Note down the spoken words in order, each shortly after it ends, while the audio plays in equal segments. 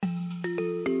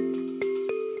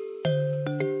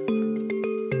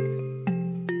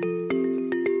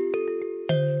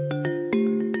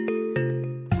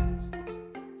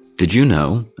Did you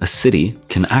know a city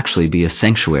can actually be a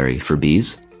sanctuary for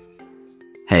bees?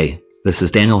 Hey, this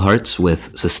is Daniel Hartz with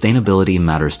Sustainability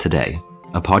Matters Today,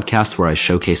 a podcast where I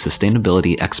showcase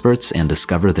sustainability experts and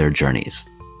discover their journeys.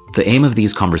 The aim of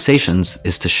these conversations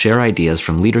is to share ideas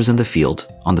from leaders in the field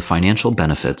on the financial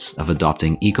benefits of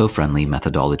adopting eco-friendly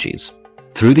methodologies.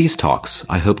 Through these talks,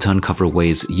 I hope to uncover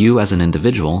ways you as an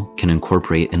individual can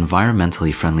incorporate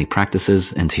environmentally friendly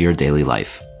practices into your daily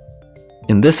life.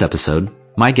 In this episode,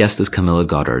 my guest is Camilla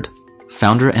Goddard,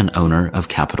 founder and owner of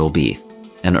Capital Bee,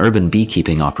 an urban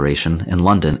beekeeping operation in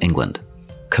London, England.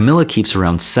 Camilla keeps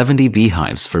around 70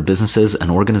 beehives for businesses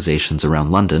and organizations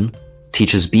around London,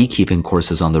 teaches beekeeping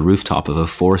courses on the rooftop of a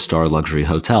 4-star luxury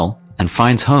hotel, and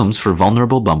finds homes for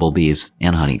vulnerable bumblebees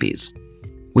and honeybees.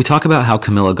 We talk about how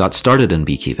Camilla got started in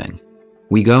beekeeping.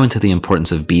 We go into the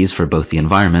importance of bees for both the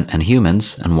environment and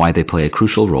humans and why they play a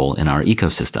crucial role in our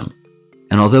ecosystem.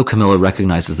 And although Camilla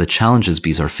recognizes the challenges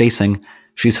bees are facing,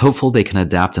 she's hopeful they can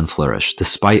adapt and flourish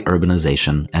despite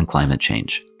urbanization and climate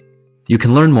change. You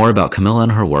can learn more about Camilla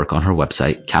and her work on her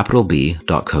website,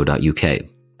 capitalbee.co.uk.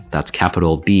 That's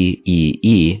capital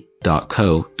BEE.co.uk.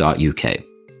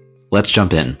 Let's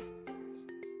jump in.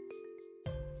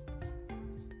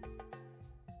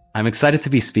 I'm excited to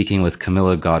be speaking with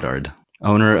Camilla Goddard,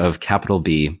 owner of Capital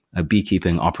Bee, a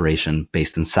beekeeping operation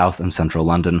based in South and Central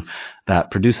London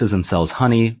that produces and sells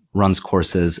honey, runs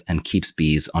courses, and keeps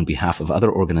bees on behalf of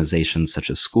other organizations such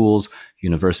as schools,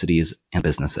 universities, and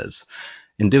businesses.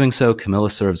 In doing so, Camilla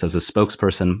serves as a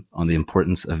spokesperson on the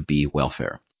importance of bee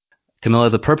welfare. Camilla,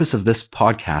 the purpose of this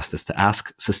podcast is to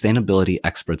ask sustainability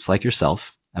experts like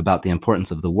yourself about the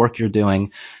importance of the work you're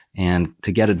doing and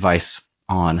to get advice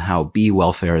on how bee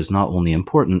welfare is not only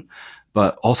important,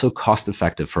 but also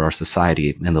cost-effective for our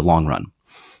society in the long run.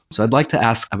 So I'd like to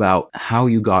ask about how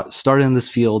you got started in this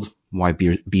field, why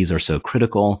bees are so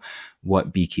critical,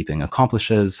 what beekeeping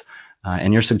accomplishes,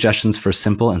 and your suggestions for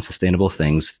simple and sustainable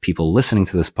things people listening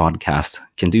to this podcast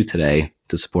can do today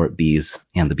to support bees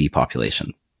and the bee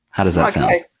population. How does that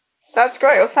sound? That's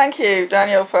great. Well, thank you,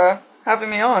 Daniel, for having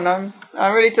me on. I'm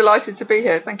really delighted to be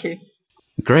here. Thank you.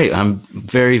 Great. I'm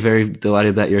very, very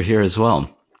delighted that you're here as well.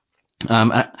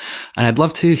 And I'd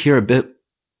love to hear a bit,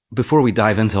 before we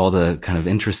dive into all the kind of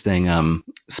interesting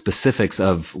specifics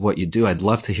of what you do, I'd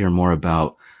love to hear more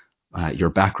about your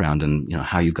background and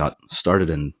how you got started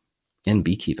in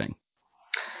beekeeping.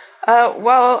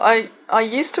 Well, I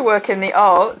used to work in the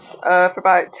arts for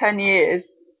about 10 years.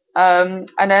 And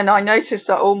then I noticed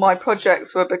that all my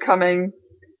projects were becoming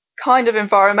kind of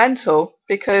environmental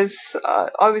because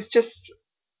I was just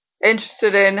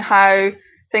interested in how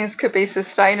things could be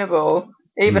sustainable,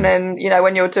 even in,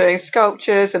 when you're doing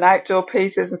sculptures and outdoor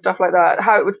pieces and stuff like that,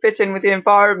 how it would fit in with the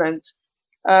environment.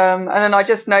 And then I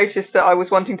just noticed that I was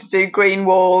wanting to do green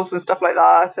walls and stuff like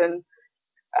that. And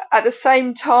at the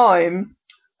same time,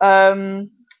 I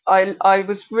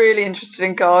was really interested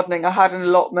in gardening. I had an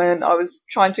allotment. I was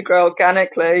trying to grow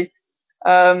organically.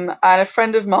 And a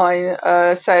friend of mine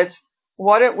said,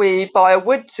 why don't we buy a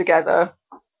wood together?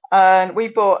 And we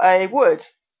bought a wood.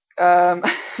 Wow,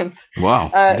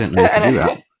 I didn't know you could do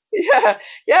that.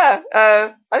 Yeah.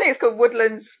 I think it's called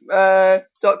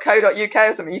woodlands.co.uk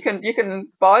or something. You can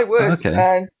buy wood. Okay.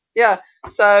 And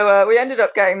so we ended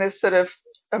up getting this sort of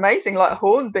amazing like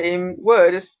hornbeam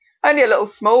wood. It's only a little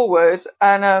small wood,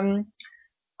 and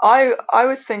I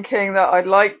was thinking that I'd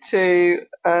like to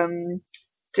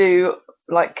do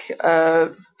like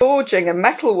forging and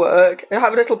metalwork and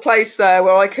have a little place there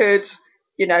where I could,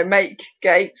 make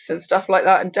gates and stuff like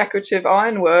that and decorative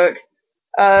ironwork.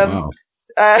 Wow.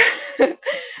 That's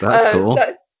cool.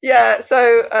 And I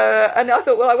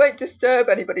thought, well, I won't disturb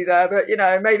anybody there, but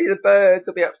maybe the birds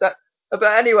will be upset.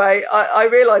 But anyway, I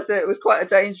realised that it was quite a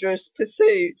dangerous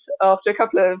pursuit after a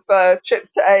couple of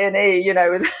trips to A&E, Oh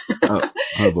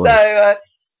boy.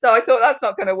 So I thought that's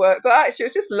not going to work. But actually, it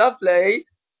was just lovely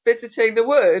visiting the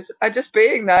wood and just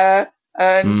being there.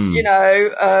 And, we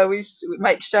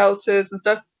make shelters and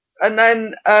stuff. And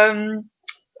then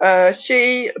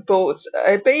she bought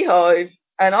a beehive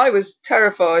and I was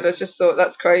terrified. I just thought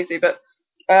that's crazy. But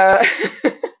and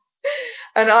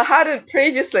I hadn't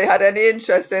previously had any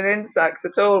interest in insects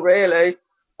at all, really.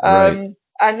 Right.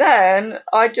 And then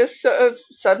I just sort of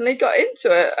suddenly got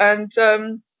into it. And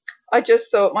I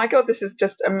just thought, my God, this is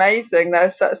just amazing.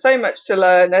 There's so much to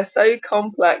learn. They're so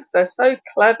complex. They're so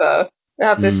clever. They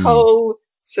have this whole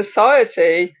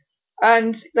society.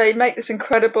 And they make this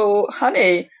incredible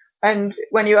honey. And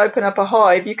when you open up a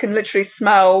hive, you can literally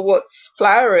smell what's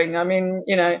flowering. I mean,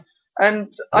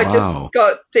 and I just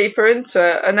got deeper into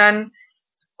it. And then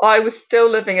I was still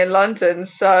living in London,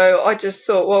 so I just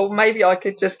thought, well, maybe I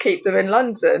could just keep them in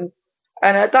London.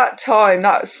 And at that time,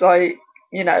 that's like,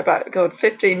 about, God,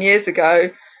 15 years ago,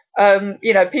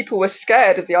 people were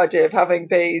scared of the idea of having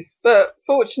bees. But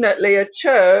fortunately, a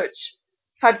church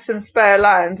had some spare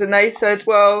land, and they said,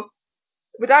 well,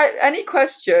 without any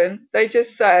question, they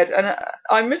just said, and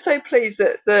I'm so pleased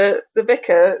that the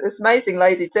vicar, this amazing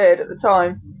lady, did at the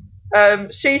time.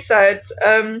 She said,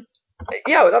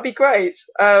 yeah, well, that'd be great.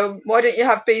 Why don't you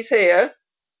have bees here?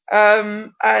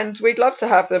 And we'd love to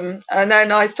have them. And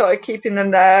then I started keeping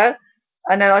them there,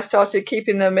 and then I started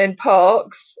keeping them in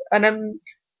parks. And then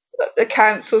the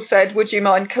council said, would you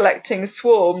mind collecting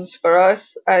swarms for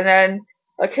us? And then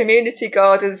a community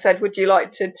garden said, would you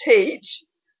like to teach?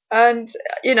 And,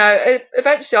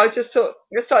 eventually I just sort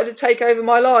of started to take over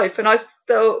my life. And I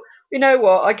thought, you know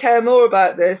what, I care more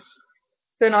about this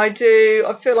than I do.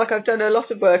 I feel like I've done a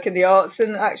lot of work in the arts,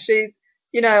 and actually,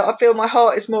 I feel my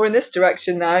heart is more in this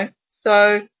direction now.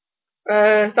 So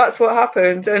that's what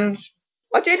happened. And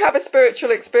I did have a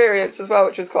spiritual experience as well,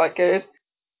 which was quite good.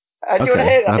 Do you want to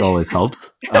hear that? That always helps.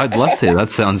 I'd love to.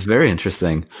 That sounds very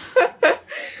interesting.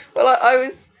 Well, I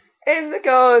was in the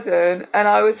garden, and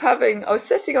I was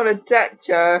sitting on a deck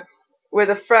chair with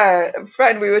a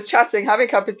friend. We were chatting, having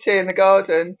a cup of tea in the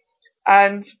garden,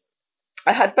 and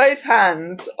I had both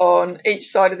hands on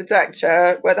each side of the deck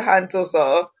chair where the handles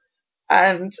are,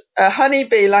 and a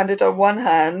honeybee landed on one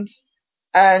hand,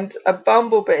 and a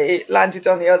bumblebee landed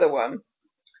on the other one.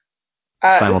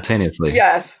 Simultaneously?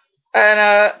 Yes. And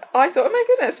I thought, oh my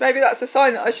goodness, maybe that's a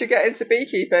sign that I should get into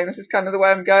beekeeping. This is kind of the way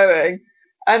I'm going.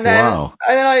 And then, wow.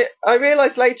 And then I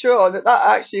realised later on that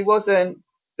actually wasn't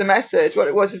the message. What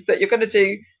it was is that you're going to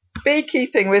do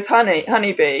beekeeping with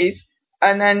honeybees,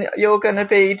 and then you're going to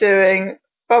be doing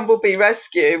bumblebee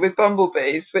rescue with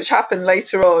bumblebees, which happened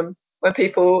later on when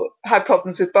people had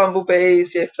problems with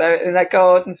bumblebees, if they're in their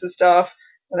gardens and stuff,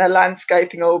 and they're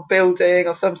landscaping or building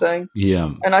or something.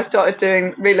 Yeah. And I started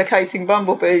doing relocating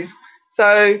bumblebees.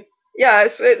 So yeah,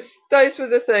 it's those were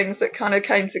the things that kind of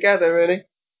came together, really.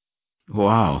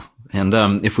 Wow. And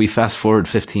if we fast forward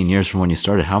 15 years from when you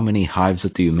started, how many hives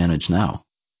do you manage now?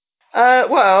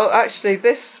 Well, actually,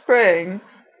 this spring,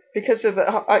 because of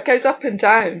it goes up and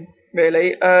down,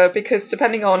 really, because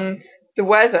depending on the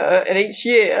weather in each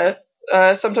year,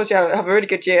 sometimes you have a really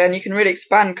good year and you can really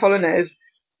expand colonies.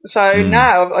 So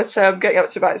now I'd say I'm getting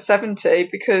up to about 70,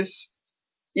 because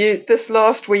this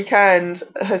last weekend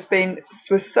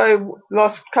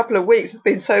last couple of weeks has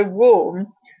been so warm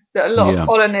that a lot of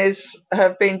colonies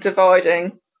have been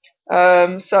dividing.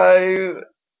 So,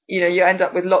 you end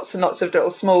up with lots and lots of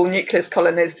little small nucleus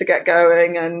colonies to get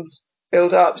going and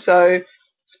build up. So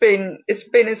it's been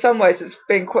in some ways, it's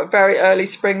been quite very early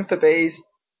spring for bees.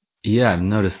 Yeah, I've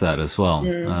noticed that as well.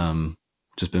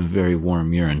 Just been very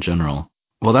warm year in general.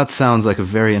 Well, that sounds like a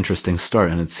very interesting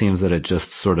start, and it seems that it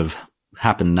just sort of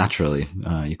happened naturally.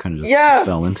 You kind of just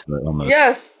fell into it almost.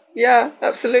 Yes, yeah,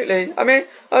 absolutely. I mean,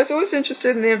 I was always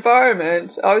interested in the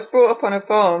environment. I was brought up on a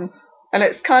farm, and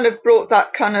it's kind of brought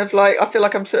that kind of like, I feel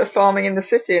like I'm sort of farming in the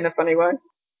city in a funny way.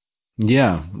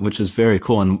 Yeah, which is very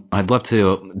cool. And I'd love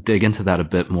to dig into that a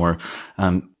bit more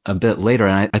a bit later.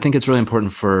 And I think it's really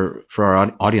important for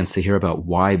our audience to hear about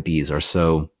why bees are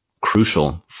so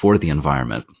crucial for the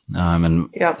environment. And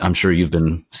I'm sure you've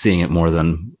been seeing it more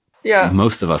than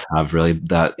most of us have, really,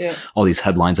 that all these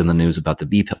headlines in the news about the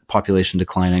bee population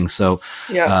declining. So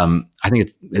I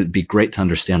think it'd be great to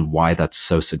understand why that's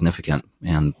so significant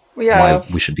and why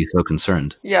we should be so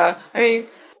concerned. Yeah, I mean,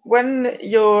 when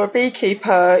you're a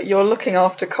beekeeper, you're looking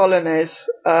after colonies,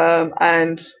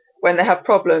 and when they have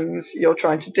problems, you're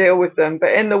trying to deal with them.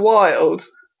 But in the wild,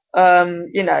 I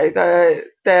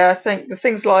think the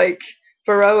things like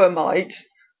varroa mite,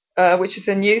 which is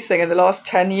a new thing in the last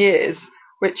 10 years,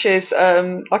 which is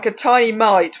like a tiny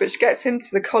mite which gets into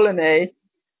the colony,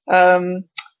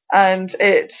 and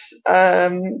it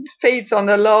feeds on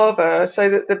the larva so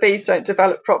that the bees don't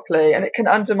develop properly, and it can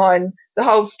undermine the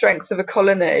whole strength of a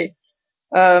colony.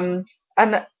 And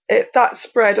that's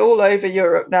spread all over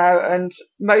Europe now, and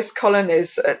most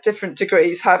colonies at different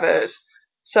degrees have it.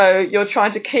 So you're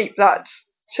trying to keep that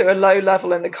to a low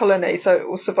level in the colony so it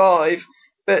will survive.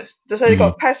 But they've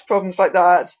got pest problems like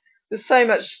that. There's so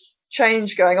much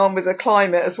change going on with the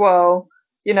climate as well,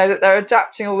 that they're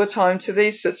adapting all the time to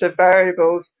these sorts of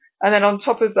variables. And then on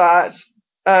top of that,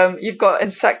 you've got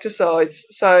insecticides.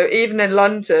 So even in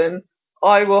London,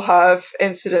 I will have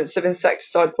incidents of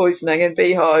insecticide poisoning in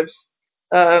beehives.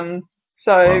 The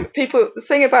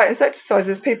thing about insecticides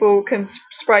is people can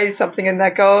spray something in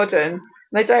their garden, and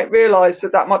they don't realise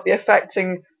that might be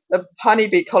affecting a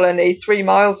honeybee colony 3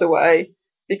 miles away,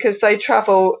 because they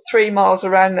travel 3 miles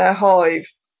around their hive.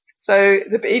 So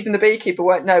even the beekeeper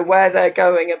won't know where they're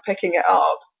going and picking it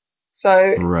up.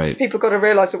 So Right. people got to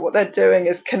realise that what they're doing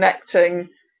is connecting,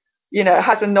 it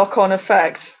has a knock-on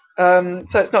effect. So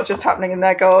it's not just happening in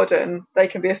their garden. They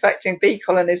can be affecting bee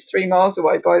colonies 3 miles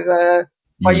away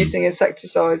by using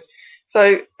insecticides.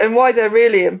 So, and why they're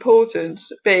really important,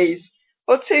 bees.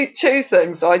 Well, two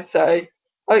things I'd say.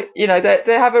 They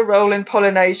have a role in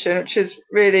pollination, which is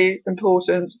really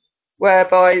important,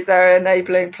 whereby they're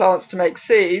enabling plants to make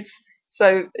seeds.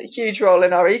 So a huge role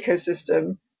in our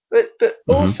ecosystem. But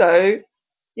also,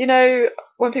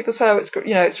 when people say,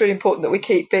 it's really important that we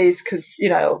keep bees because,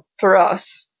 for us,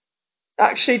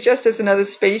 actually, just as another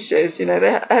species, they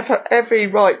have every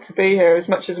right to be here as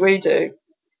much as we do.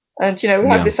 And, we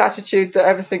have this attitude that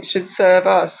everything should serve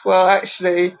us. Well,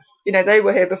 actually, they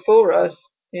were here before us,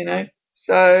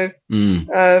 So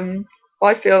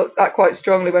I feel that quite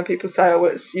strongly when people say, oh,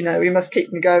 well, we must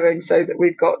keep them going so that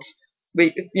we've got,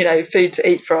 food to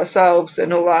eat for ourselves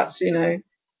and all that,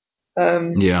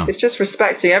 It's just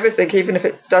respecting everything, even if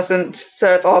it doesn't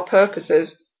serve our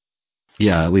purposes.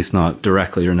 Yeah, at least not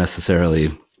directly or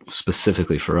necessarily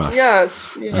specifically for us. Yes,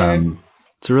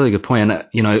 it's a really good point.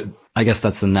 And, I guess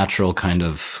that's the natural kind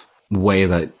of way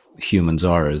that humans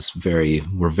are,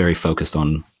 we're very focused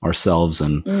on ourselves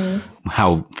and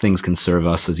how things can serve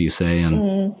us, as you say.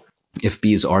 And if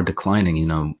bees are declining,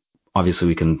 obviously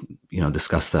we can,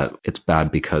 discuss that it's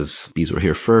bad because bees were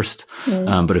here first.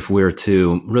 But if we're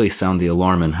to really sound the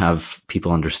alarm and have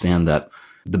people understand that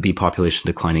the bee population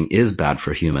declining is bad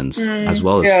for humans as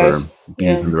well as for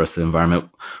bees and the rest of the environment,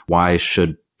 why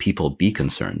should people be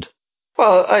concerned?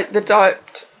 Well, the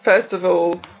diet, first of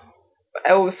all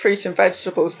the fruit and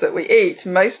vegetables that we eat,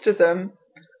 most of them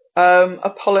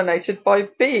are pollinated by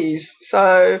bees.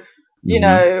 So,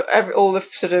 all the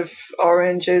sort of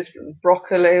oranges,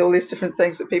 broccoli, all these different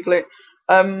things that people eat.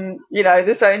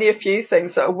 There's only a few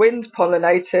things that are wind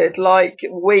pollinated, like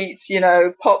wheat,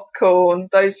 popcorn,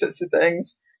 those sorts of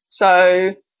things.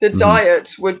 So the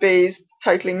diet would be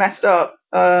totally messed up,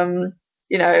 and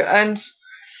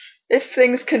if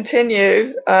things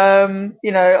continue, I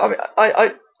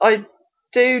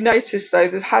do notice though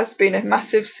there has been a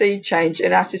massive sea change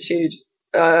in attitude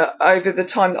over the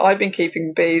time that I've been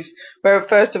keeping bees, where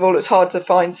first of all it's hard to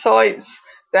find sites,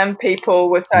 then people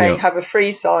were saying have a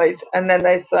free site, and then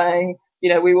they're saying,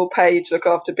 we will pay you to look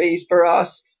after bees for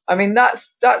us. I mean,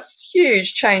 that's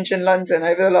huge change in London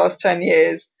over the last 10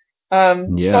 years. So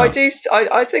I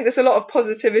think there's a lot of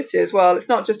positivity as well. It's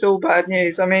not just all bad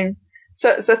news. I mean,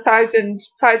 so it's 1,000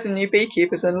 new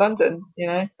beekeepers in London,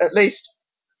 at least,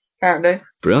 apparently.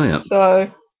 Brilliant. So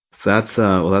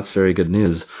that's very good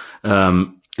news.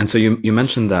 And so you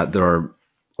mentioned that there are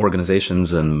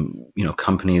organizations and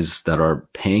companies that are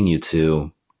paying you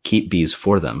to keep bees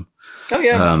for them. Oh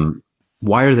yeah.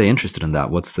 Why are they interested in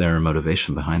that? What's their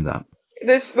motivation behind that?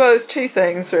 There's two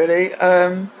things really.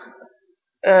 I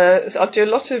do a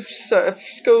lot of sort of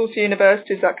schools,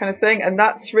 universities, that kind of thing, and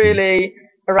that's really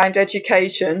around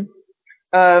education.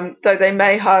 Though they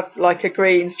may have like a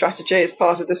green strategy as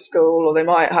part of the school, or they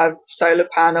might have solar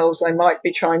panels, they might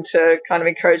be trying to kind of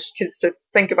encourage kids to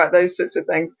think about those sorts of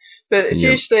things. But it's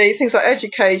usually things like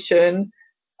education,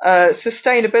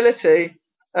 sustainability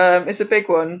is a big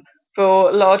one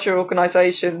for larger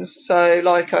organisations. So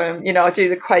like, I do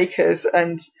the Quakers,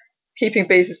 and keeping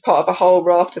bees is part of a whole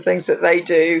raft of things that they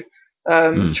do,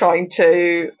 trying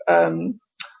to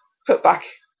put back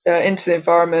into the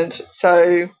environment.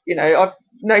 So, I've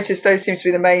noticed those seem to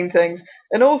be the main things.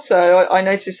 And also, I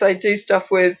noticed they do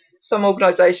stuff with some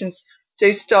organisations,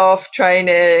 do staff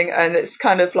training, and it's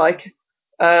kind of like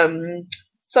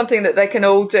something that they can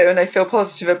all do and they feel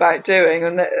positive about doing.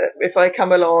 And if they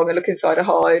come along and look inside a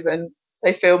hive and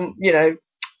they feel,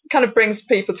 kind of brings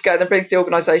people together, brings the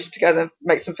organisation together,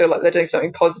 makes them feel like they're doing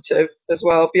something positive as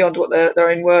well, beyond what their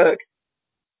own work.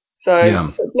 So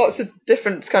lots of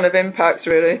different kind of impacts,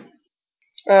 really.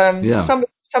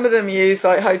 Some of them use,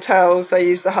 like hotels, they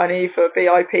use the honey for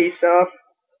VIP stuff.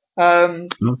 So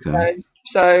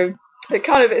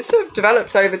it sort of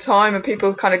develops over time, and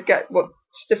people kind of get what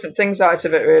different things out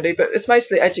of it, really. But it's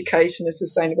mostly education and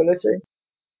sustainability.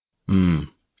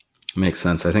 Makes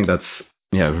sense. I think that's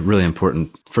really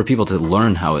important for people to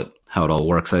learn how it all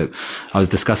works. I was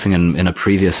discussing in a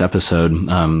previous episode.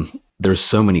 There's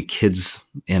so many kids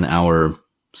in our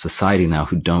society now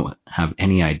who don't have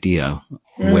any idea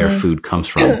where food comes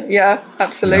from. Yeah,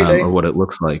 absolutely. Or what it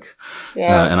looks like.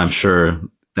 Yeah. And I'm sure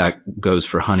that goes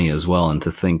for honey as well. And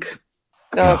to think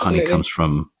honey comes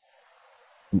from,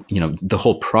 the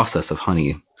whole process of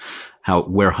honey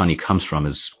where honey comes from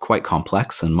is quite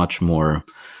complex and much more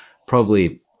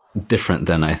probably different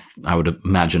than I would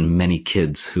imagine many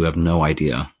kids who have no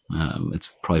idea. It's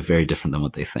probably very different than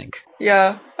what they think.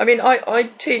 Yeah, I mean, I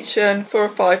teach in 4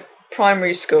 or 5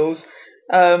 primary schools,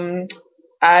 and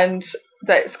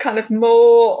that's kind of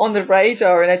more on the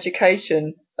radar in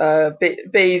education,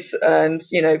 bees and,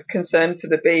 concern for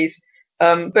the bees.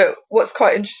 But what's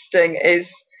quite interesting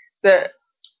is that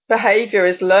behaviour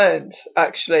is learned,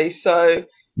 actually. So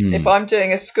if I'm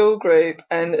doing a school group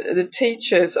and the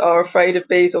teachers are afraid of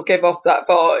bees or give off that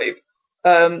vibe,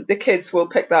 the kids will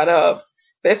pick that up.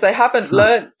 But if they haven't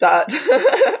learnt that,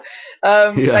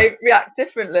 they react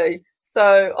differently.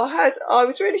 So I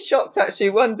was really shocked, actually.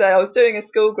 One day I was doing a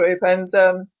school group and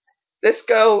this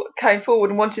girl came forward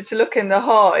and wanted to look in the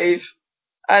hive,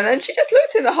 and then she just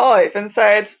looked in the hive and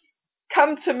said,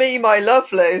 "Come to me, my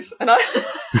lovelies," and I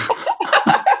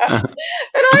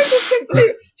and I just couldn't believe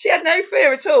it. She had no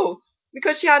fear at all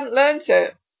because she hadn't learnt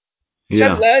it. She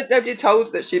hadn't learned. Nobody told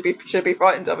her that she'd be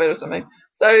frightened of it or something.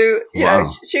 So you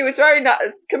know, she was very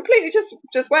completely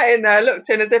just went in there, looked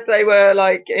in as if they were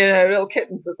like little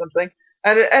kittens or something,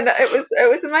 and it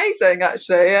was amazing,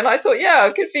 actually. And I thought, yeah,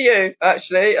 good for you,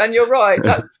 actually. And you're right.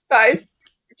 That is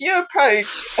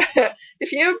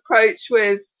if you approach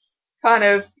with kind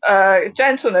of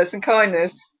gentleness and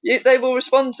kindness, they will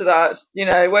respond to that.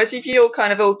 Whereas if you're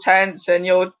kind of all tense and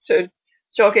you're sort of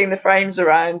jogging the frames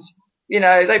around,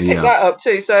 they pick that up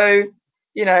too. So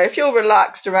if you're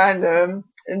relaxed around them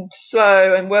and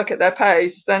slow and work at their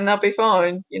pace, then they'll be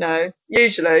fine,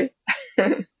 usually.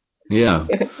 Yeah.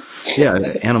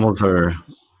 Animals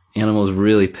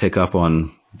really pick up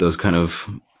on those kind of,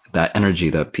 that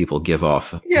energy that people give off.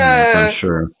 Yeah. So I'm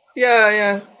sure.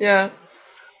 Yeah.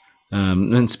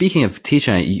 And speaking of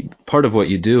teaching, part of what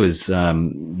you do is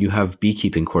you have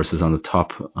beekeeping courses on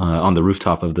the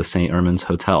rooftop of the St. Ermin's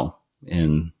Hotel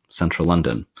in central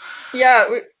London. Yeah,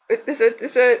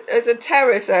 there's a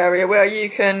terrace area where you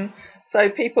can, so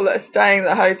people that are staying at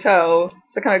the hotel,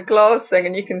 it's a kind of glass thing,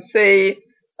 and you can see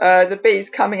the bees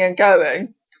coming and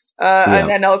going, and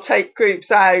then I'll take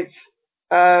groups out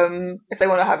if they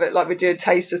want to have it, like we do a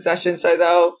taster session, so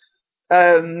they'll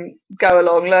go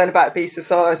along, learn about Bee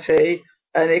Society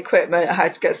and the equipment, how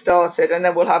to get started, and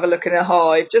then we'll have a look in a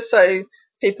hive, just so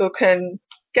people can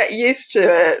get used to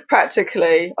it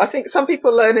practically. I think some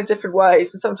people learn in different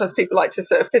ways, and sometimes people like to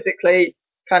sort of physically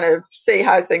kind of see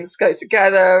how things go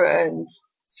together and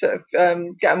sort of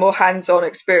get a more hands-on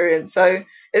experience. So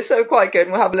it's sort of quite good.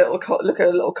 And we'll have a little look at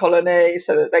a little colony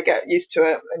so that they get used to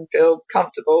it and feel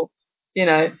comfortable.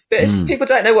 But if people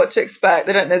don't know what to expect,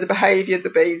 they don't know the behaviour of the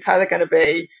bees, how they're going to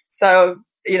be. So,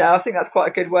 I think that's quite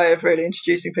a good way of really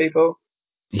introducing people.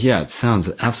 Yeah, it sounds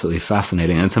absolutely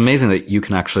fascinating. And it's amazing that you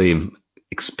can actually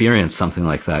experience something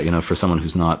like that, for someone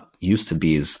who's not used to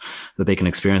bees, that they can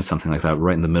experience something like that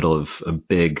right in the middle of a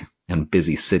big and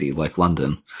busy city like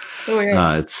London. Oh,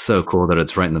 yeah. It's so cool that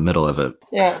it's right in the middle of it.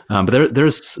 Yeah. But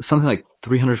there's something like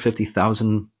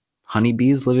 350,000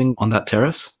 honeybees living on that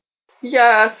terrace?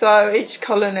 Yeah, so each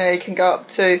colony can go up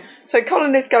to, so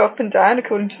colonies go up and down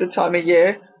according to the time of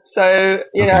year. So,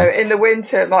 in the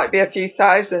winter, it might be a few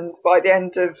thousand by the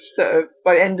end of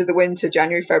the winter,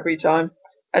 January, February time.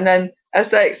 And then as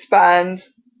they expand,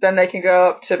 then they can go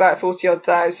up to about 40 odd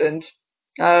thousand,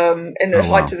 in the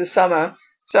height of the summer.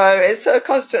 So it's sort of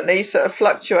constantly sort of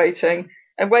fluctuating.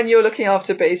 And when you're looking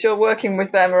after bees, you're working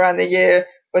with them around the year,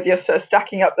 whether you're sort of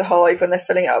stacking up the hive when they're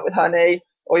filling it up with honey,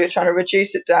 or you're trying to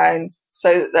reduce it down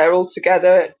so that they're all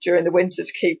together during the winter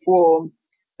to keep warm.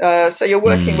 So you're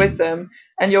working with them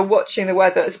and you're watching the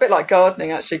weather. It's a bit like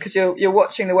gardening, actually, because you're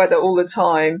watching the weather all the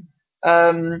time,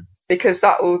 because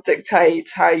that will dictate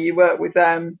how you work with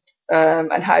them,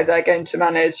 and how they're going to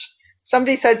manage.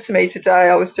 Somebody said to me today,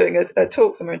 I was doing a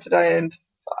talk somewhere today, and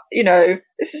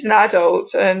this is an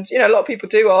adult, and a lot of people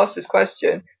do ask this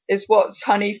question: is what's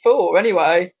honey for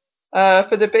anyway?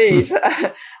 For the bees,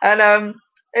 and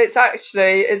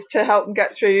it's to help them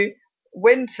get through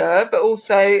winter, but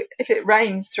also if it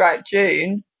rains throughout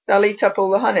June, they'll eat up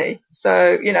all the honey.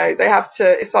 So they have to.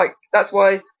 It's like, that's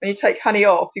why when you take honey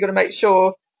off, you've got to make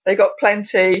sure they got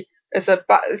plenty as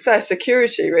it's their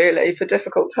security, really, for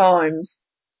difficult times.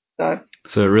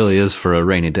 So it really is for a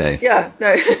rainy day. Yeah,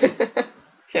 no.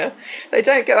 Yeah, they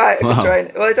don't go out if it's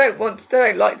raining. Well, they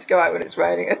don't like to go out when it's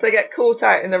raining. If they get caught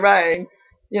out in the rain,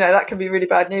 that can be really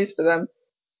bad news for them.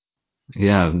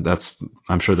 Yeah,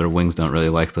 I'm sure their wings don't really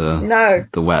like the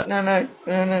wet. No.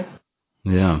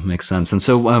 Yeah, makes sense. And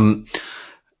so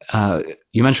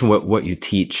you mentioned what you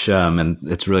teach, and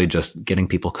it's really just getting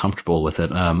people comfortable with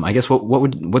it. I guess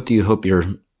what do you hope your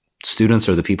students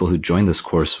or the people who join this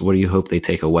course, what do you hope they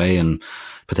take away and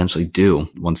potentially do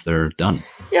once they're done?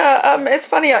 Yeah, it's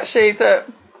funny actually that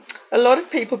a lot of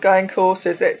people going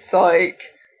courses, it's like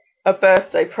a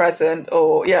birthday present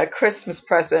or Christmas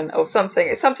present or something.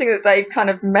 It's something that they've kind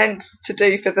of meant to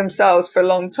do for themselves for a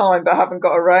long time but haven't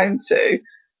got around to.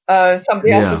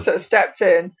 Somebody else has sort of stepped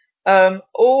in.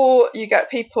 Or you get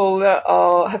people that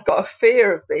have got a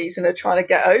fear of bees and are trying to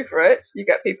get over it. You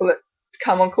get people that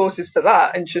come on courses for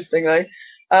that, interestingly.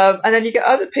 And then you get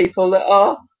other people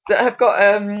that have got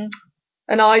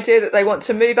an idea that they want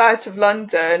to move out of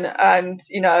London and,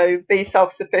 be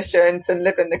self-sufficient and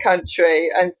live in the country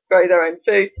and grow their own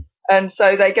food. And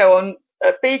so they go on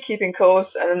a beekeeping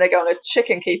course and then they go on a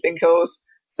chicken keeping course.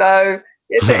 So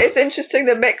it's interesting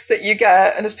the mix that you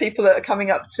get, and there's people that are coming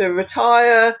up to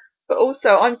retire. But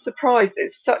also, I'm surprised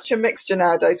it's such a mixture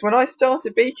nowadays. When I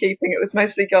started beekeeping, it was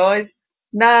mostly guys.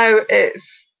 Now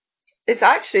it's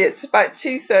about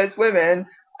 2/3 women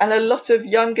and a lot of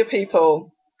younger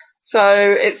people. So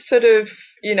it's sort of,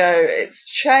 it's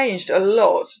changed a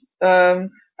lot. And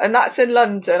that's in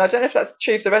London. I don't know if that's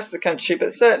true for the rest of the country,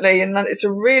 but certainly in London, it's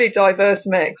a really diverse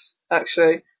mix,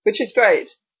 actually, which is great.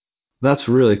 That's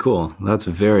really cool. That's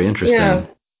very interesting. Yeah.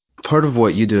 Part of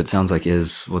what you do, it sounds like,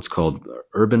 is what's called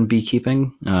urban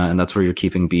beekeeping, and that's where you're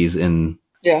keeping bees in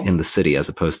the city as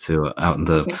opposed to out in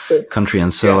the country.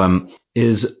 And so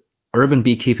is urban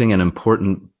beekeeping an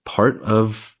important part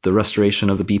of the restoration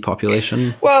of the bee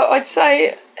population? Well, I'd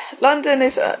say London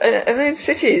is, and in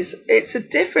cities, it's a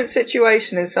different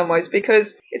situation in some ways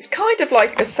because it's kind of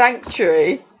like a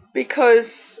sanctuary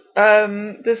because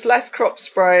there's less crop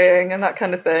spraying and that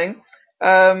kind of thing.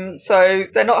 So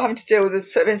they're not having to deal with the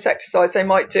sort of insecticides they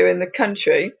might do in the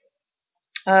country.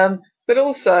 But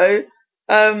also,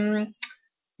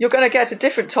 you're going to get a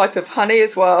different type of honey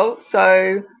as well.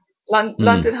 So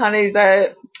London honey,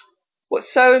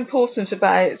 what's so important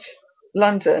about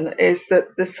London is that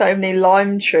there's so many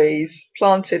lime trees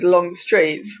planted along the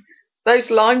streets.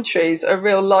 Those lime trees are a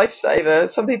real lifesaver.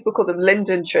 Some people call them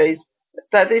linden trees.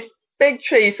 They're these big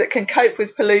trees that can cope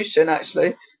with pollution,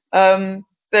 actually,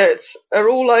 that are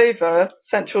all over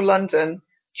central London.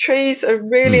 Trees are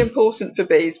really important for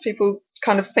bees. People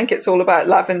kind of think it's all about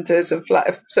lavenders and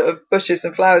sort of bushes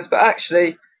and flowers, but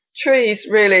actually trees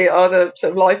really are the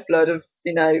sort of lifeblood of,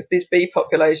 these bee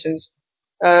populations.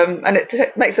 And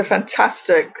it makes a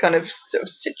fantastic kind of sort of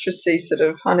citrusy sort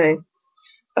of honey.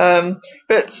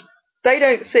 But they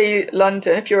don't see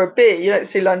London. If you're a bee, you don't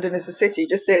see London as a city. You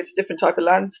just see it's a different type of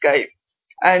landscape.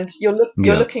 And you're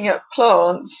looking at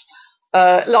plants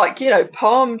like,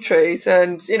 palm trees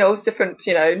and, all different,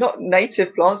 not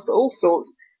native plants, but all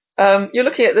sorts. You're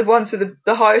looking at the ones with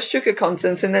the highest sugar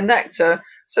content in the nectar.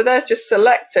 So they're just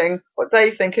selecting what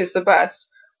they think is the best.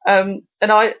 And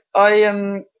I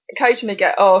occasionally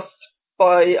get asked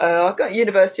by, I got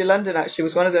University of London actually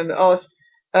was one of them that asked,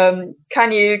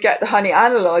 can you get the honey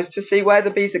analysed to see where the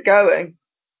bees are going?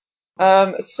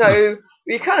 So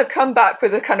you kind of come back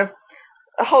with a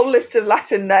whole list of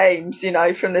Latin names,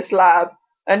 from this lab,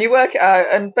 and you work it out,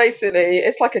 and basically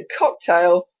it's like a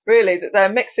cocktail, really, that they're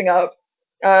mixing up.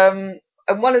 And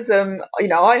one of them,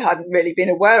 I hadn't really been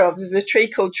aware of, is a tree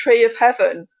called Tree of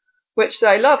Heaven, which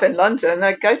they love in London.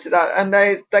 They go to that, and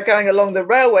they're going along the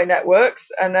railway networks,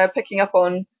 and they're picking up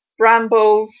on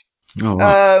brambles. Oh,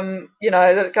 wow.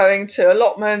 They're going to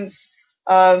allotments.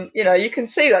 You can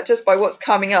see that just by what's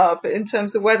coming up in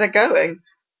terms of where they're going.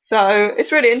 So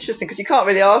it's really interesting because you can't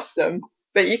really ask them,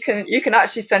 but you can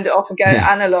actually send it off and get it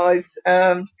analysed.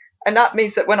 And that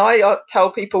means that when I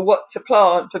tell people what to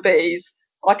plant for bees,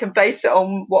 I can base it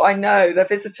on what I know they're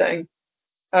visiting,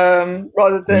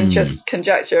 rather than just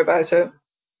conjecture about it.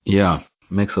 Yeah,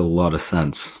 makes a lot of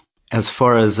sense. As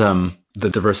far as the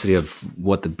diversity of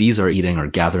what the bees are eating or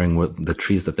gathering, the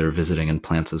trees that they're visiting and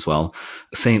plants as well,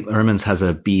 St. Ermin's has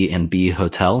a B&B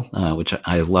hotel, which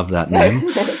I love that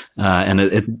name. And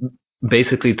it's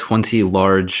basically 20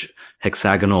 large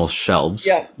hexagonal shelves,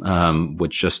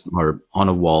 which just are on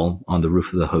a wall on the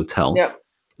roof of the hotel. Yeah.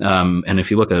 And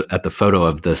if you look at the photo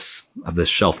of this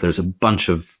shelf, there's a bunch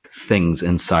of things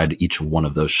inside each one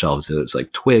of those shelves. It's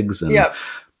like twigs and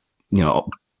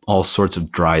all sorts of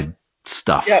dried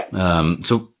stuff.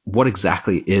 So what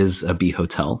exactly is a bee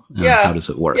hotel, and how does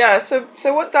it work?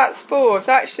 So what that's for is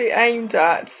actually aimed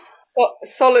at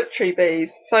solitary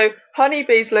bees. So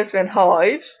honeybees live in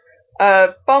hives.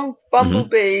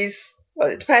 Bumblebees,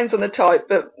 well, it depends on the type,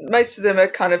 but most of them are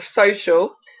kind of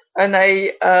social, and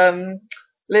they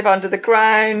live under the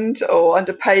ground or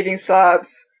under paving slabs.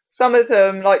 Some of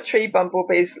them, like tree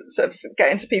bumblebees, sort of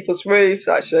get into people's roofs,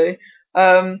 actually.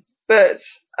 But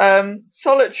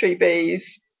solitary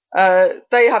bees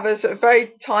they have a sort of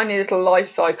very tiny little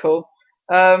life cycle,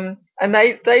 and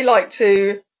they like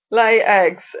to lay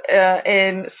eggs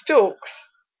in stalks.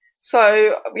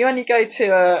 So when you go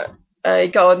to a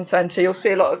garden centre, you'll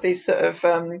see a lot of these sort of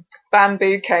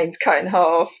bamboo canes cut in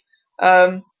half.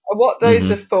 What those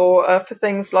Hmm. are for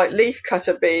things like leaf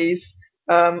cutter bees,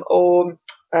 or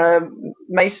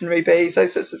masonry bees,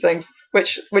 those sorts of things,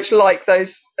 which like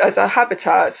those as a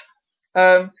habitat.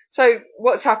 So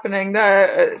what's happening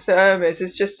there at St Hermes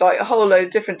is just like a whole load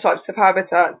of different types of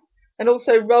habitats, and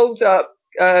also rolled up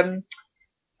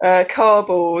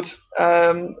cardboard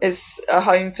is a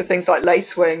home for things like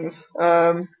lacewings.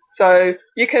 So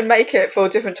you can make it for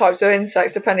different types of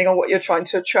insects depending on what you're trying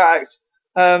to attract.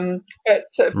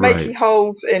 Sort of making Right.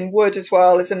 holes in wood as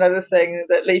well is another thing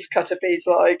that leafcutter bees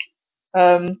like.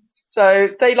 So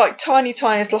they like tiny,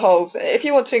 tiny little holes. If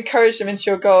you want to encourage them into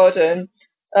your garden,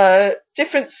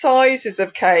 different sizes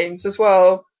of canes as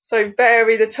well. So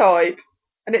vary the type.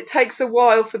 And it takes a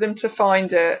while for them to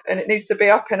find it, and it needs to be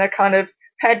up in a kind of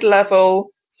head level,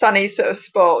 sunny sort of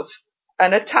spot,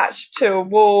 and attached to a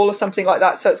wall or something like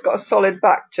that, so it's got a solid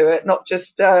back to it, not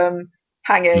just Hmm.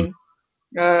 hanging.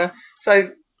 Uh,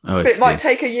 so Oh, I it might see.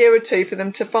 take a year or two for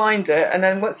them to find it, and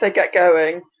then once they get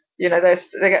going, they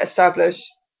get established.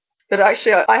 But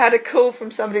actually, I had a call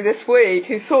from somebody this week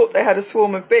who thought they had a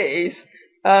swarm of bees,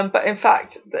 but in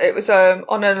fact, it was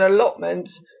on an allotment.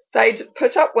 They'd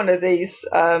put up one of these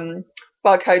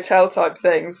bug hotel type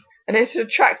things, and it had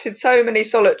attracted so many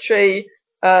solitary,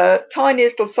 tiny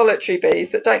little solitary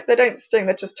bees that they don't sting.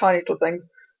 They're just tiny little things.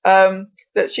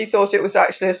 That she thought it was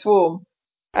actually a swarm,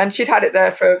 and she'd had it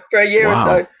there for a year or so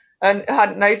Wow. and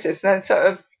hadn't noticed. And then sort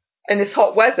of in this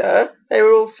hot weather, they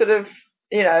were all sort of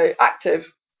active.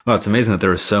 Wow, it's amazing that there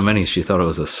were so many. She thought it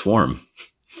was a swarm.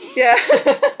 Yeah.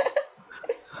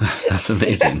 That's Yeah.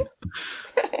 amazing.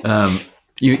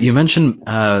 You mentioned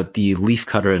the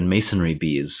leafcutter and masonry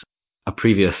bees. A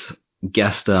previous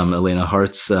guest, Elena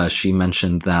Hartz, she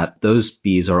mentioned that those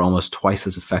bees are almost twice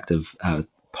as effective at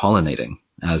pollinating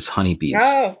as honeybees.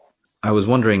 Oh, I was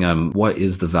wondering, what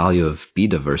is the value of bee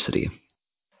diversity?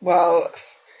 well,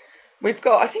 we've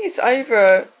got, I think it's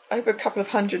over a couple of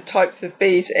hundred types of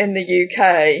bees in the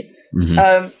UK.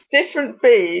 Hmm. Different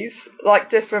bees like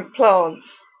different plants,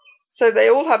 so they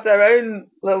all have their own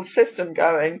little system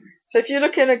going. So if you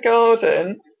look in a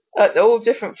garden at all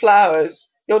different flowers,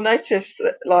 you'll notice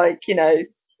that, like,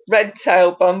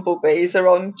 red-tailed bumblebees are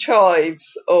on chives,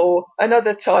 or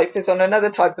another type is on another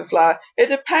type of flower. It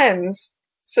depends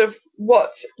sort of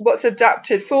what's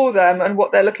adapted for them and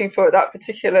what they're looking for at that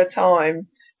particular time.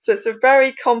 So it's a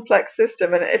very complex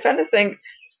system, and if anything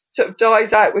sort of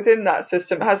dies out within that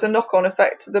system, it has a knock-on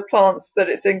effect to the plants that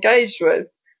it's engaged with.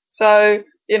 So,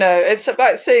 it's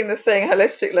about seeing the thing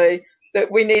holistically,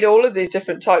 that we need all of these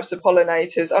different types of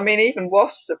pollinators. I mean, even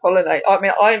wasps are pollinate. I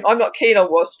mean, I'm not keen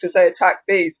on wasps because they attack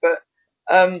bees, but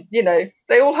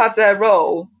they all have their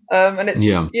role, and it's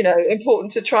Yeah.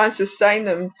 important to try and sustain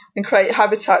them and create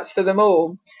habitats for them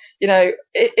all.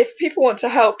 If people want to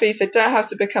help bees, they don't have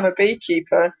to become a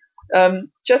beekeeper.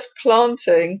 Just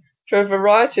planting for a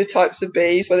variety of types of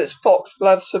bees, whether it's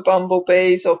foxgloves for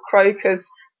bumblebees or crocus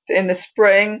in the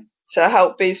spring to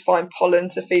help bees find pollen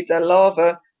to feed their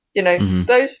larvae. Hmm.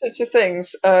 Those sorts of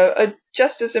things are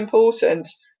just as important,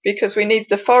 because we need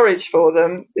the forage for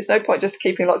them. There's no point just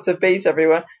keeping lots of bees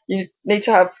everywhere. You need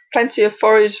to have plenty of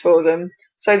forage for them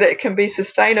so that it can be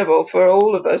sustainable for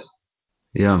all of us.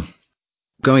 Yeah.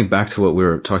 Going back to what we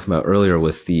were talking about earlier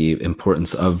with the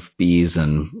importance of bees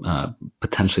and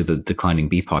potentially the declining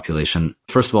bee population,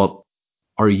 first of all,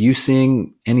 are you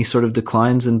seeing any sort of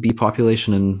declines in bee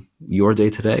population in your day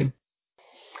to day?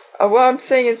 Well, I'm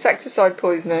seeing insecticide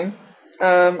poisoning,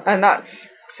 and that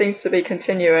seems to be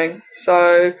continuing.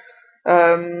 So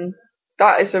um,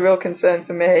 that is a real concern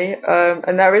for me.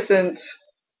 And there isn't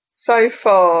so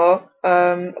far,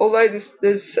 although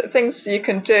there's things you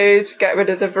can do to get rid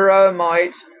of the varroa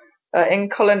mite in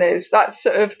colonies. That's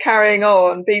sort of carrying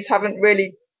on. Bees haven't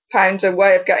really found a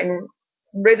way of getting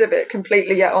rid of it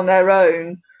completely yet on their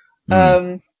own.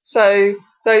 Mm. So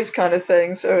those kind of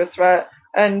things are a threat.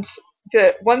 And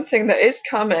the one thing that is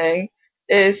coming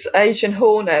is Asian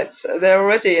hornets. They're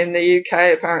already in the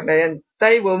UK apparently, and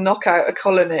they will knock out a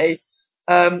colony.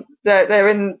 They're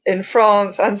in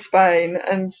France and Spain,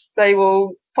 and they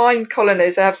will find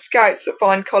colonies. They have scouts that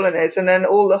find colonies, and then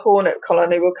all the hornet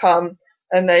colony will come,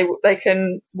 and they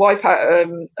can wipe out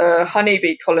a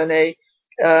honeybee colony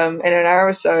in an hour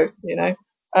or so.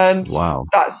 And Wow.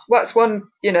 that's one.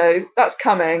 That's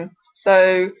coming.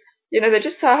 So they're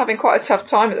just having quite a tough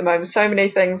time at the moment. So many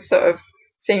things sort of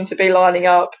seem to be lining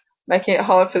up, making it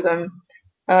hard for them.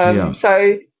 Yeah.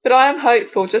 But I am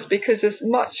hopeful just because there's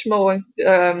much more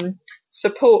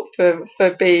support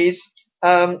for bees,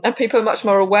 and people are much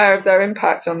more aware of their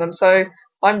impact on them. So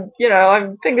I'm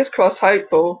fingers crossed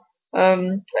hopeful.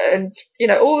 And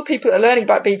all the people that are learning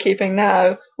about beekeeping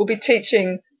now will be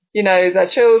teaching, their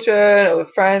children or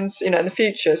friends, in the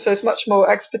future. So there's much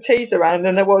more expertise around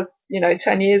than there was,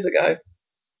 10 years ago.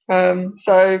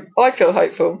 So I feel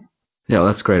hopeful. Yeah,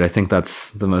 that's great. I think that's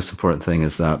the most important thing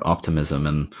is that optimism.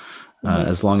 And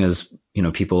Mm-hmm. as long as,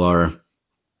 people are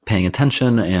paying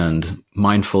attention and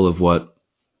mindful of what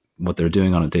they're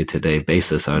doing on a day-to-day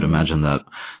basis, I would imagine that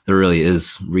there really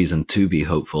is reason to be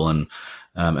hopeful. And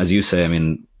as you say, I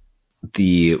mean,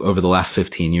 over the last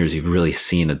 15 years, you've really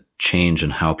seen a change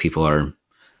in how people are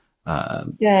uh,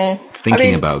 Yeah. I thinking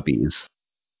mean, about bees.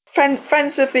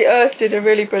 Friends of the Earth did a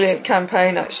really brilliant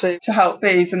campaign actually to help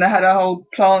bees, and they had a whole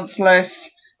plants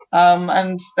list,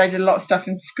 and they did a lot of stuff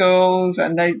in schools,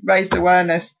 and they raised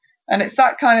awareness. And it's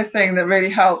that kind of thing that really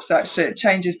helps. Actually, it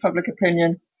changes public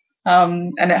opinion,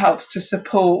 and it helps to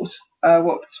support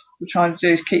what we're trying to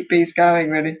do to keep bees going.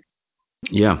 Really.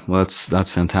 Yeah, well,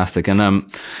 that's fantastic.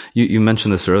 And you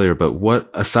mentioned this earlier, but what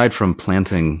aside from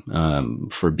planting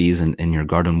for bees in your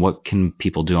garden, what can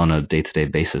people do on a day-to-day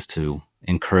basis to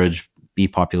encourage bee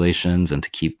populations and to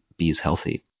keep bees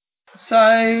healthy?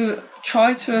 So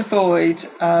try to avoid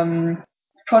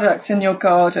products in your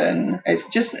garden.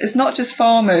 It's not just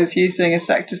farmers using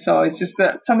insecticides, just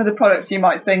that some of the products you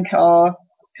might think are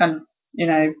kind of,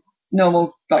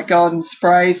 normal like garden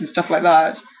sprays and stuff like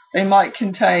that, they might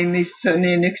contain these sort of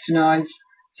neonicotinoids.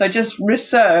 So just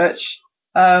research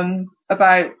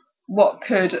about what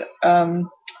could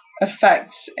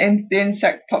affect the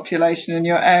insect population in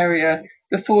your area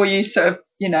before you sort of,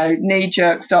 knee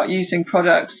jerk start using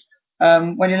products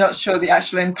when you're not sure the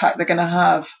actual impact they're going to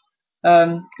have.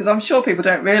 Because I'm sure people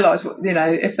don't realise what,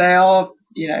 if they are,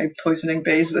 poisoning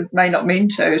bees, they may not mean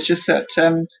to. It's just that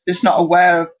they're just not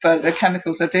aware of the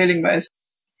chemicals they're dealing with.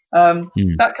 Mm.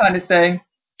 That kind of thing.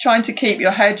 Trying to keep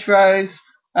your hedgerows,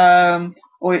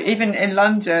 or even in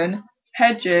London,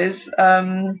 hedges,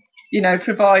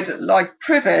 provide like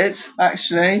privet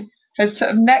actually has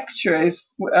sort of nectaries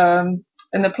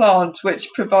in the plant which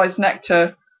provides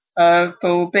nectar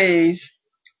for bees.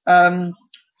 Um,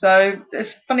 so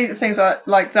it's funny that things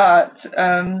like that.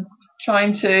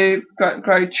 Trying to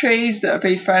grow trees that are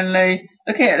bee friendly,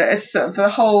 looking at it as sort of the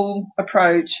whole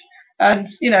approach, and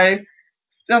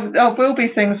there will be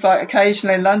things like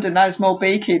occasionally in London, as more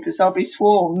beekeepers, there'll be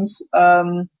swarms.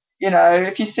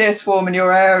 If you see a swarm in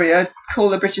your area, call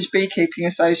the British Beekeeping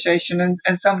Association,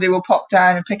 and somebody will pop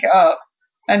down and pick it up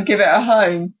and give it a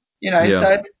home. Yeah.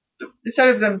 So instead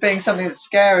of them being something that's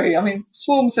scary, I mean,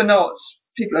 swarms are not.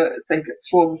 People think that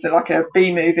swarms are like a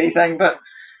bee movie thing, but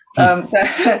Hmm.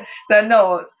 they're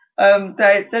not.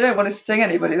 They don't want to sting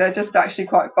anybody. They're just actually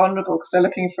quite vulnerable because they're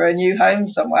looking for a new home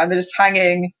somewhere, and they're just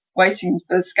hanging, waiting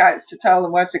for the scouts to tell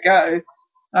them where to go.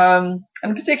 And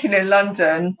particularly in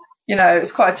London,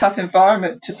 it's quite a tough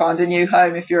environment to find a new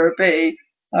home if you're a bee.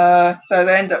 So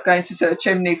they end up going to sort of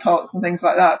chimney pots and things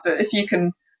like that. But if you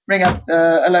can ring up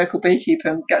a local beekeeper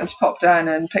and get them to pop down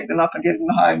and pick them up and give them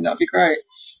a home, that'd be great.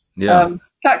 Yeah.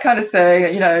 That kind of thing.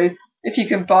 If you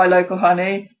can buy local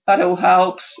honey, that all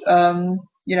helps.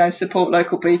 Support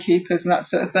local beekeepers and that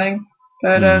sort of thing.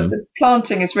 But Hmm. the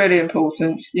planting is really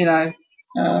important.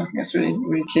 That's really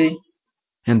really key.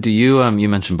 And do you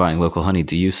mentioned buying local honey.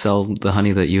 Do you sell the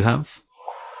honey that you have?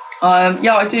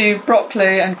 Yeah, I do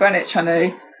broccoli and Greenwich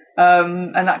honey,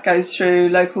 and that goes through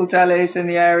local delis in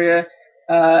the area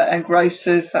and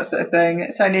grocers, that sort of thing.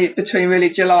 It's only between really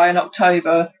July and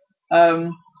October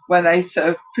when they sort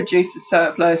of produce the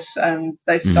surplus and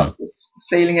they Hmm. start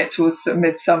sealing it towards sort of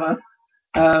midsummer.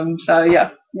 So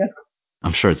yeah, yeah.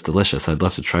 I'm sure it's delicious. I'd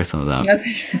love to try some of that. Yeah,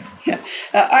 yeah.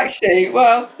 Actually,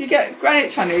 well, you get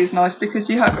Greenwich honey is nice because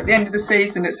you have at the end of the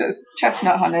season it's sort of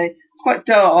chestnut honey. It's quite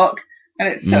dark and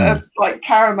it's sort of Mm. like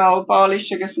caramel, barley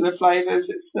sugar sort of flavours.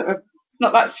 It's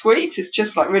not that sweet. It's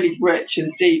just like really rich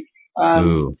and deep. Um,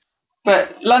 Ooh.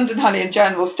 but London honey in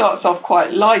general starts off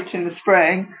quite light in the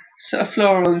spring, sort of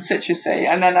floral and citrusy,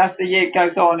 and then as the year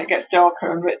goes on, it gets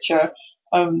darker and richer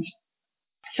and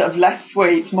sort of less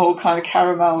sweet, more kind of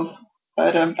caramels.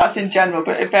 But that's in general,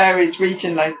 but it varies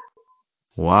regionally.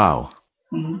 Wow.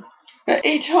 Mm. But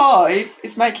each hive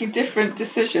is making different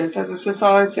decisions as a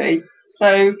society.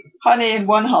 So honey in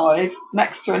one hive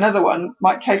next to another one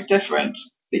might taste different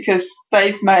because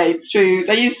they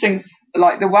use things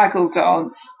like the waggle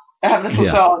dance. They have a little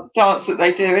Yeah. dance that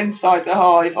they do inside the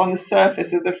hive on the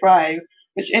surface of the frame,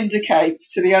 which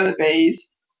indicates to the other bees.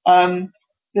 Um,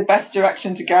 the best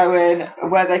direction to go in,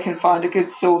 where they can find a good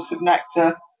source of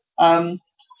nectar.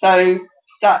 So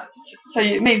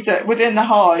it means that within the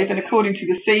hive and according to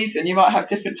the season, you might have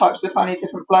different types of honey,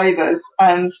 different flavours,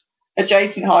 and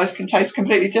adjacent hives can taste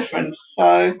completely different.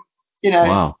 So,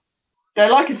 Wow. they're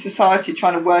like a society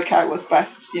trying to work out what's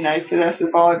best, for their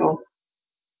survival.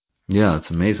 Yeah, it's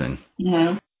amazing.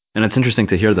 Yeah. And it's interesting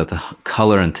to hear that the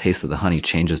color and taste of the honey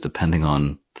changes depending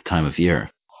on the time of year.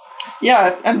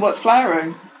 Yeah, and what's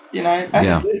flowering,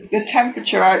 and the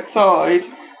temperature outside.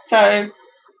 So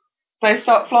they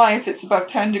start flying if it's above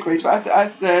 10 degrees, but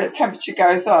as the temperature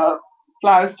goes up,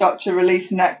 flowers start to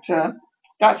release nectar.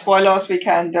 That's why last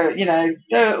weekend,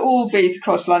 all bees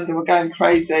across London were going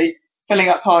crazy, filling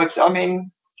up hives. I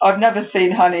mean, I've never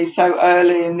seen honey so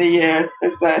early in the year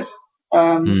as this.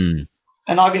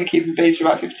 And I've been keeping bees for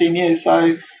about 15 years,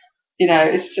 so,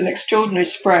 it's an extraordinary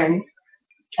spring.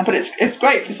 But it's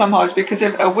great for some hives because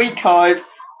if a weak hive,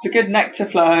 it's a good nectar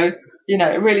flow,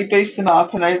 it really boosts them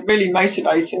up and they're really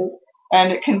motivated,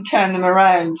 and it can turn them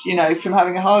around, from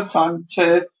having a hard time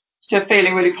to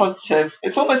feeling really positive.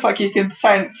 It's almost like you can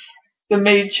sense the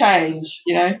mood change,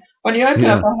 When you open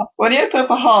up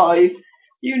a hive,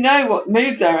 you know what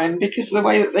mood they're in because of the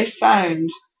way that they sound.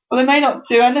 Well, they may not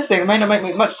do anything, they may not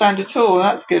make much sound at all, and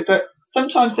that's good, but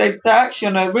sometimes they're actually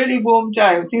on a really warm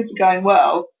day when things are going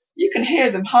well. You can hear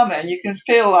them humming. You can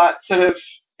feel that sort of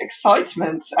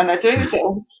excitement, and they're doing these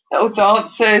little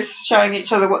dances, showing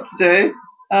each other what to do,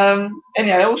 and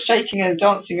all shaking and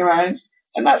dancing around.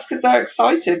 And that's because they're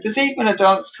excited. There's even a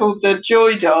dance called the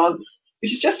joy dance,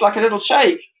 which is just like a little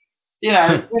shake,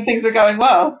 when things are going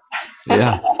well.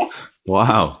 Yeah.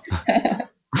 Wow.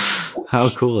 How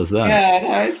cool is that? Yeah,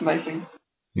 no, it's amazing.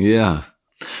 Yeah.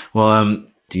 Well,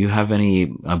 do you have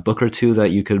a book or two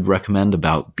that you could recommend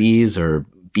about bees or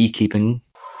beekeeping?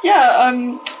 Yeah,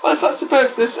 well, there's lots of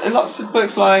books. There's lots of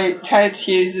books like Ted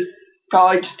Hughes'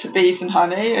 Guide to Bees and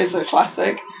Honey is a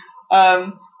classic.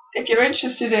 If you're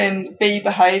interested in bee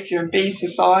behaviour and bee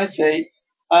society,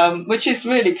 which is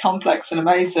really complex and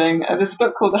amazing, there's a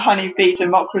book called The Honey Bee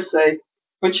Democracy,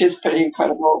 which is pretty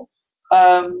incredible,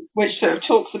 which sort of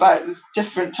talks about the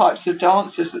different types of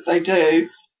dances that they do.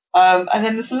 And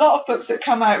then there's a lot of books that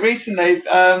come out recently,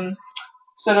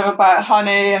 sort of about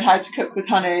honey and how to cook with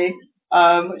honey,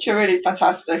 which are really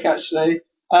fantastic, actually.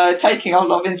 Taking a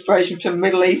lot of inspiration from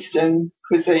Middle Eastern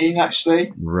cuisine,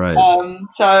 actually. Right.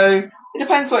 So it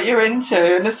depends what you're into,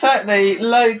 and there's certainly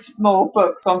loads more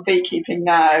books on beekeeping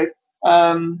now.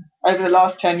 Over the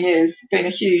last 10 years, there's been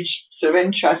a huge sort of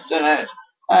interest in it.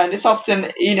 And it's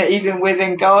often, even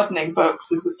within gardening books,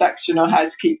 there's a section on how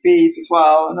to keep bees as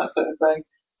well, and that sort of thing.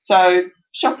 So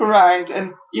shop around,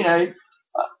 and,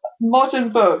 modern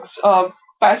books are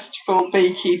best for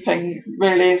beekeeping,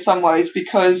 really, in some ways,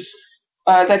 because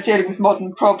they're dealing with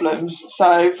modern problems.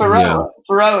 So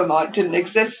Varroa mite didn't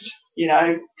exist,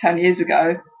 10 years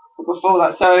ago or before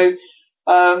that. So,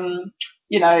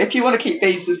 if you want to keep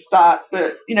bees, there's that.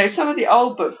 But, some of the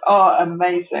old books are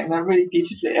amazing. They're really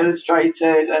beautifully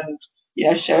illustrated and,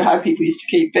 show how people used to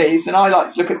keep bees. And I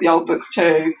like to look at the old books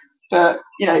too. But,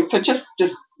 for just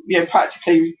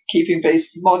practically keeping bees,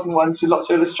 modern ones with lots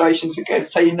of illustrations are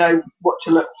good, so you know what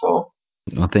to look for.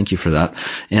 Well, thank you for that.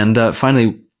 And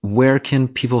finally, where can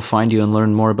people find you and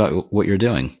learn more about what you're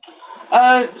doing?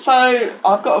 So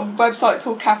I've got a website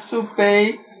called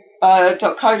capitalb.co.uk.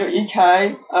 You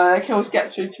can always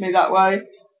get through to me that way.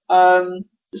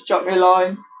 Just drop me a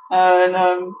line.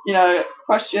 And,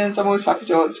 questions, I'm always happy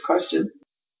to answer questions.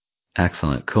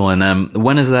 Excellent. Cool. And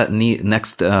when is that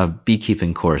next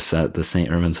beekeeping course at the St.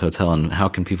 Ermins Hotel, and how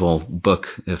can people book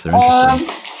if they're interested?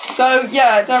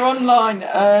 They're online.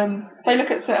 They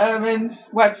look at St. Ermins'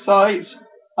 website.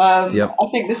 Yep. I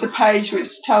think there's a page which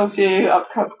tells you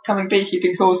upcoming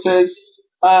beekeeping courses,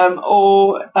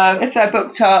 or if they're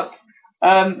booked up,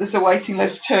 there's a waiting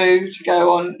list too to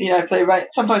go on. If they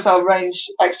sometimes I'll arrange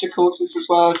extra courses as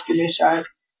well to give me a shout.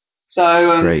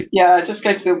 So, Great. Just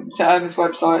go to the St. Ermins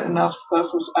website and they'll sort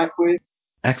it out for you.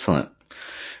 Excellent.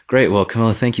 Great. Well,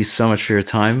 Camilla, thank you so much for your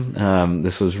time.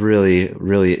 This was really,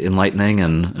 really enlightening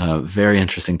and very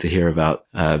interesting to hear about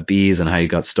bees and how you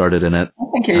got started in it.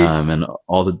 Thank you. And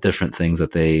all the different things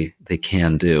that they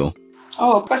can do.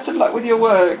 Oh, best of luck with your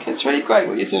work. It's really great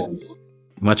what you're doing.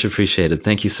 Much appreciated.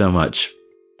 Thank you so much.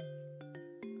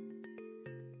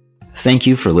 Thank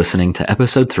you for listening to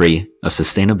episode 3 of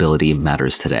Sustainability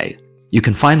Matters Today. You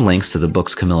can find links to the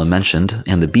books Camilla mentioned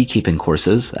and the beekeeping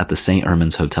courses at the St.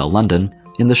 Ermins Hotel London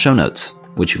in the show notes,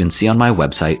 which you can see on my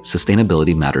website,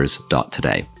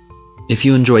 sustainabilitymatters.today. If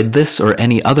you enjoyed this or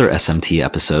any other SMT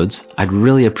episodes, I'd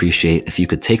really appreciate if you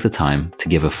could take the time to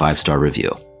give a 5-star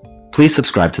review. Please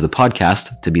subscribe to the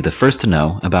podcast to be the first to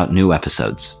know about new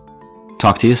episodes.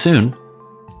 Talk to you soon.